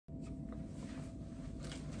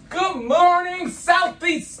Good morning,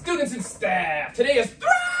 Southeast students and staff. Today is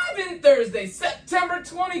Thriving Thursday, September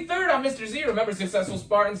 23rd. I'm Mr. Z. Remember, successful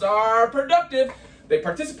Spartans are productive. They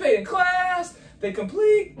participate in class, they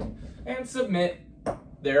complete and submit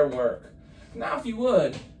their work. Now, if you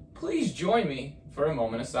would, please join me for a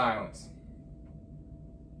moment of silence.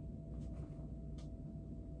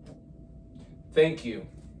 Thank you.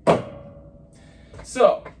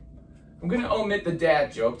 So, I'm going to omit the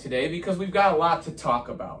dad joke today because we've got a lot to talk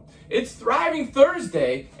about. It's Thriving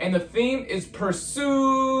Thursday, and the theme is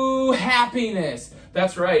Pursue Happiness.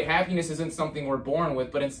 That's right, happiness isn't something we're born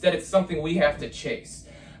with, but instead it's something we have to chase.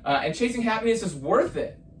 And chasing happiness is worth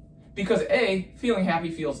it because A, feeling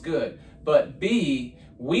happy feels good, but B,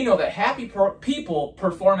 we know that happy people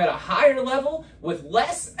perform at a higher level with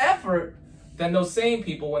less effort than those same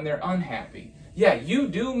people when they're unhappy. Yeah, you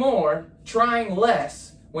do more trying less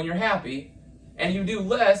when you're happy, and you do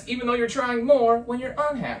less even though you're trying more when you're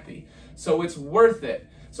unhappy. So it's worth it.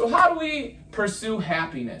 So how do we pursue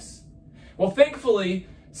happiness? Well, thankfully,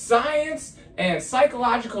 science and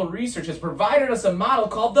psychological research has provided us a model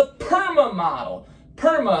called the PERMA model.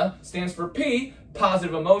 PERMA stands for P,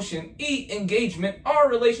 positive emotion, E, engagement, R,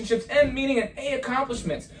 relationships, M, meaning, and A,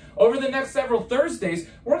 accomplishments. Over the next several Thursdays,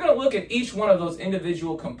 we're going to look at each one of those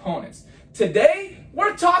individual components. Today,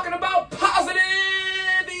 we're talking about positive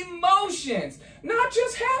emotions, not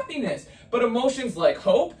just happiness, but emotions like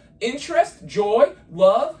hope, interest, joy,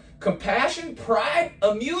 love, compassion, pride,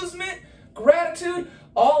 amusement, gratitude.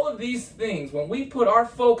 All of these things, when we put our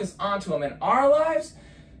focus onto them in our lives,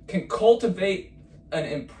 can cultivate an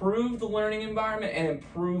improved learning environment and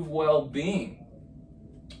improve well-being.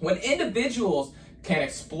 When individuals can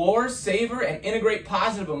explore, savor, and integrate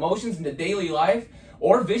positive emotions into daily life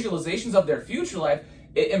or visualizations of their future life,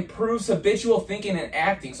 it improves habitual thinking and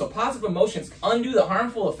acting. So positive emotions undo the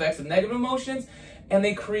harmful effects of negative emotions, and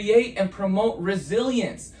they create and promote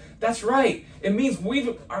resilience. That's right. It means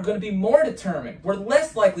we are going to be more determined. We're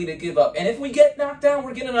less likely to give up. And if we get knocked down,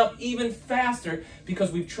 we're getting up even faster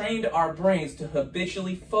because we've trained our brains to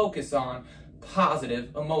habitually focus on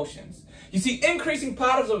positive emotions. You see, increasing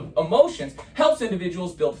positive emotions helps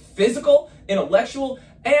individuals build physical, intellectual,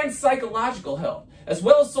 and psychological health, as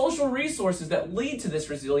well as social resources that lead to this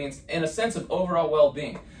resilience and a sense of overall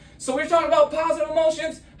well-being. So we're talking about positive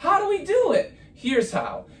emotions. How do we do it? Here's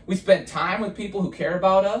how. We spend time with people who care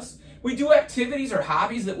about us. We do activities or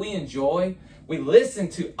hobbies that we enjoy. We listen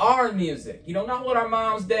to our music. You know, not what our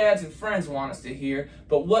moms, dads, and friends want us to hear,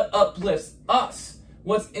 but what uplifts us,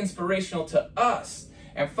 what's inspirational to us.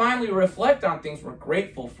 And finally, reflect on things we're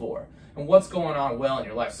grateful for and what's going on well in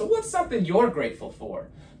your life. So what's something you're grateful for?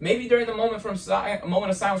 Maybe during the moment of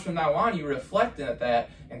silence from now on, you reflect on that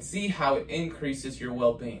and see how it increases your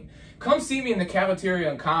well-being. Come see me in the cafeteria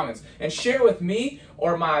and commons and share with me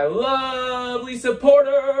or my lovely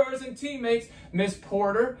supporters and teammates, Miss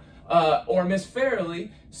Porter or Miss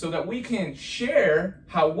Fairley, so that we can share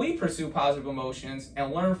how we pursue positive emotions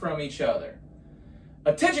and learn from each other.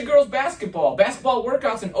 Attention girls basketball. Basketball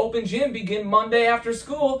workouts in open gym begin Monday after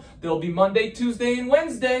school. They'll be Monday, Tuesday, and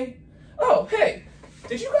Wednesday. Oh, hey,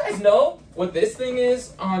 did you guys know what this thing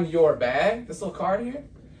is on your bag? This little card here?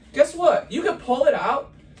 Guess what? You can pull it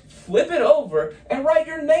out, flip it over, and write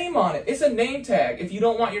your name on it. It's a name tag. If you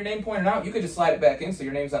don't want your name pointed out, you could just slide it back in so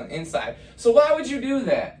your name's on the inside. So why would you do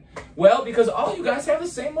that? Well, because all you guys have the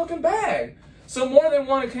same looking bag. So more than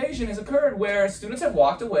one occasion has occurred where students have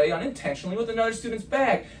walked away unintentionally with another student's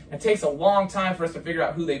bag. It takes a long time for us to figure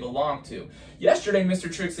out who they belong to. Yesterday, Mr.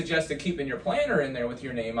 Trick suggested keeping your planner in there with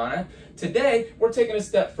your name on it. Today, we're taking a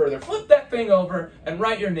step further. Flip that thing over and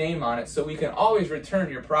write your name on it so we can always return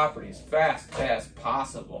your property as fast as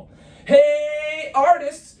possible. Hey,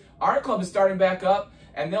 artists! Art Club is starting back up,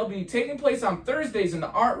 and they'll be taking place on Thursdays in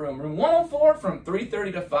the art room, room 104 from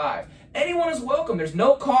 3:30 to 5. Anyone is welcome. There's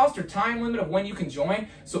no cost or time limit of when you can join.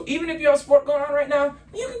 So even if you have sport going on right now,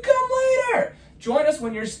 you can come later. Join us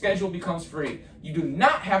when your schedule becomes free. You do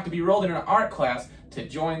not have to be enrolled in an art class to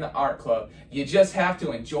join the art club. You just have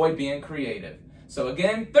to enjoy being creative. So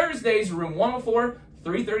again, Thursdays, room 104,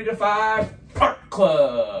 3:30 to 5, art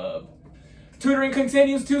club. Tutoring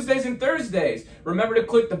continues Tuesdays and Thursdays. Remember to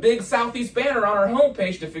click the big Southeast banner on our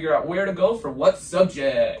homepage to figure out where to go for what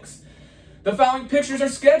subjects. The following pictures are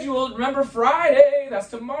scheduled. Remember Friday, that's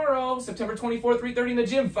tomorrow, September 24th, 3:30 in the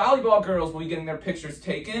gym. Volleyball girls will be getting their pictures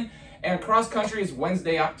taken. And cross country is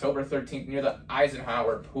Wednesday, October 13th near the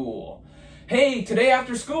Eisenhower Pool. Hey, today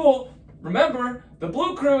after school, remember, the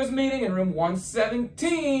Blue Crew is meeting in room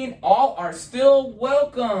 117. All are still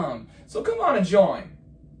welcome. So come on and join.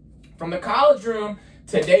 From the college room,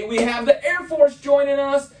 today we have the Air Force joining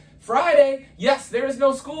us. Friday, yes, there is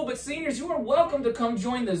no school, but seniors, you are welcome to come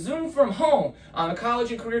join the Zoom from home on the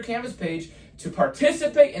College and Career Canvas page to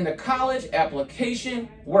participate in the college application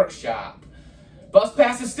workshop. Bus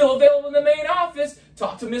pass is still available in the main office.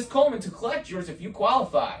 Talk to Miss Coleman to collect yours if you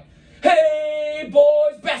qualify. Hey,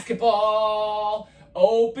 boys, basketball!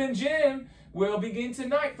 Open gym will begin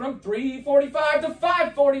tonight from 3:45 to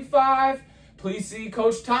 5:45. Please see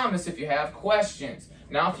Coach Thomas if you have questions.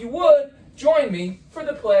 Now, if you would, join me for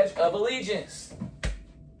the Pledge of Allegiance.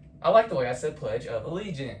 I like the way I said Pledge of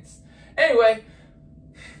Allegiance. Anyway,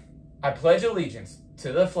 I pledge allegiance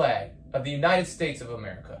to the flag of the United States of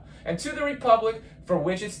America and to the republic for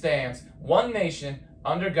which it stands, one nation,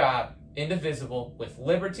 under God, indivisible, with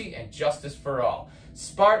liberty and justice for all.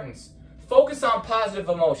 Spartans, focus on positive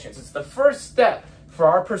emotions. It's the first step for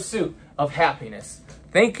our pursuit of happiness.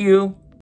 Thank you.